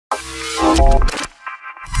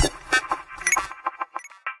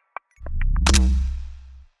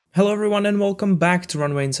Hello everyone and welcome back to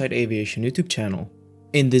Runway Inside Aviation YouTube channel.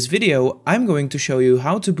 In this video, I'm going to show you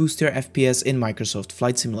how to boost your FPS in Microsoft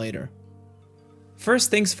Flight Simulator.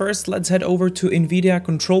 First things first, let's head over to NVIDIA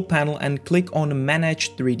control panel and click on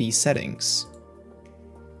Manage 3D Settings.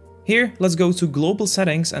 Here, let's go to Global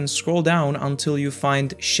Settings and scroll down until you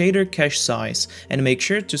find Shader Cache Size and make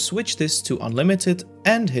sure to switch this to Unlimited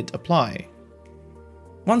and hit Apply.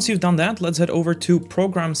 Once you've done that, let's head over to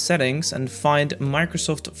Program Settings and find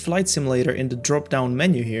Microsoft Flight Simulator in the drop-down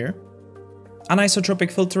menu here.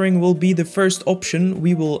 Anisotropic filtering will be the first option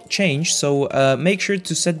we will change, so make sure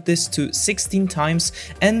to set this to 16 times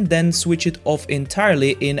and then switch it off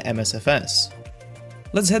entirely in MSFS.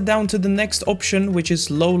 Let's head down to the next option, which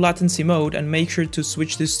is low latency mode, and make sure to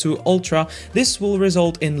switch this to Ultra. This will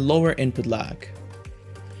result in lower input lag.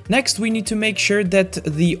 Next, we need to make sure that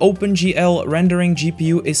the OpenGL rendering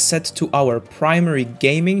GPU is set to our primary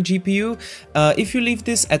gaming GPU. If you leave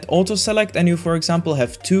this at auto select and you, for example,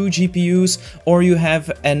 have two GPUs or you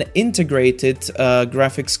have an integrated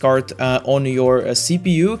graphics card on your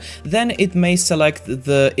CPU, then it may select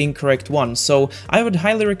the incorrect one. So I would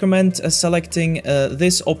highly recommend selecting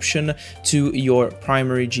this option to your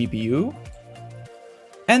primary GPU.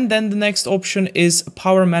 And then the next option is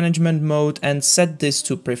power management mode and set this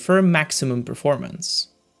to prefer maximum performance.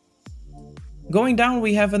 Going down,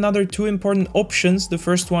 we have another two important options, the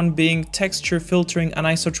first one being texture filtering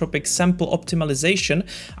anisotropic sample optimization.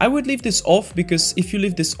 I would leave this off because if you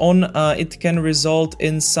leave this on, it can result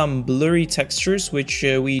in some blurry textures, which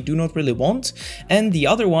we do not really want. And the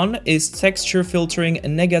other one is texture filtering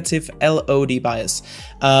negative LOD bias.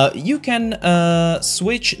 You can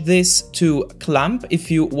switch this to clamp if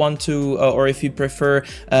you want to, or if you prefer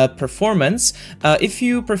performance. If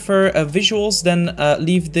you prefer visuals, then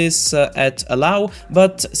leave this at allow,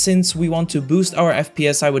 but since we want to boost our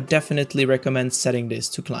FPS, I would definitely recommend setting this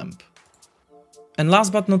to clamp. And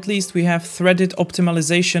last but not least, we have threaded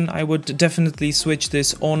optimization. I would definitely switch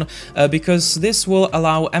this on because this will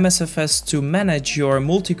allow MSFS to manage your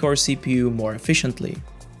multi-core CPU more efficiently.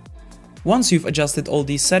 Once you've adjusted all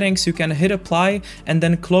these settings, you can hit apply and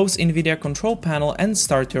then close NVIDIA control panel and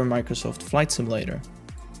start your Microsoft Flight Simulator.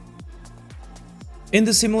 In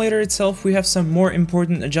the simulator itself, we have some more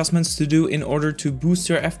important adjustments to do in order to boost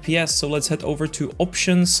your FPS, so let's head over to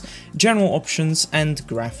Options, General Options and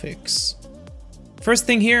Graphics. First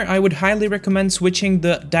thing here, I would highly recommend switching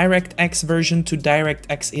the DirectX version to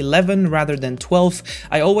DirectX 11 rather than 12.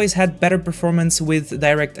 I always had better performance with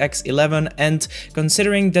DirectX 11, and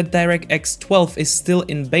considering that DirectX 12 is still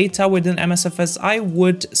in beta within MSFS, I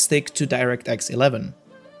would stick to DirectX 11.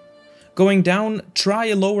 Going down,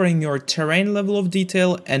 try lowering your terrain level of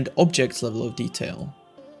detail and objects level of detail.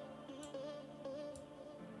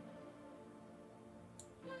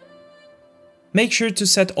 Make sure to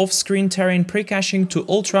set off-screen terrain pre-caching to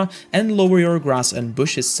ultra and lower your grass and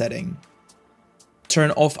bushes setting.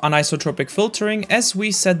 Turn off anisotropic filtering as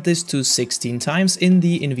we set this to 16 times in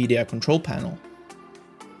the NVIDIA control panel.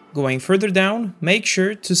 Going further down, make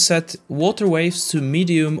sure to set water waves to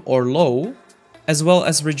medium or low, as well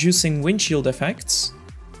as reducing windshield effects.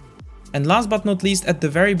 And last but not least, at the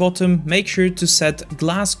very bottom, make sure to set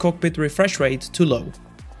glass cockpit refresh rate to low.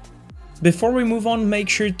 Before we move on, make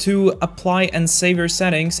sure to apply and save your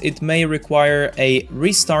settings. It may require a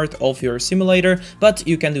restart of your simulator, but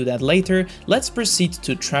you can do that later. Let's proceed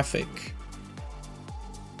to traffic.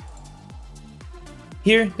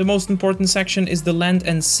 Here, the most important section is the land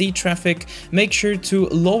and sea traffic. Make sure to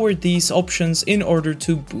lower these options in order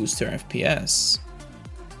to boost your FPS.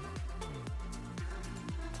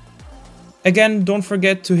 Again, don't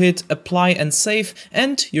forget to hit apply and save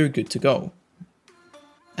and you're good to go.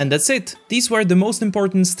 And that's it. These were the most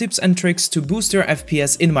important tips and tricks to boost your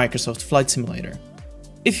FPS in Microsoft Flight Simulator.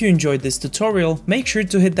 If you enjoyed this tutorial, make sure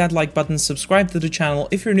to hit that like button, subscribe to the channel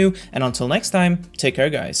if you're new, and until next time, take care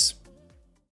guys.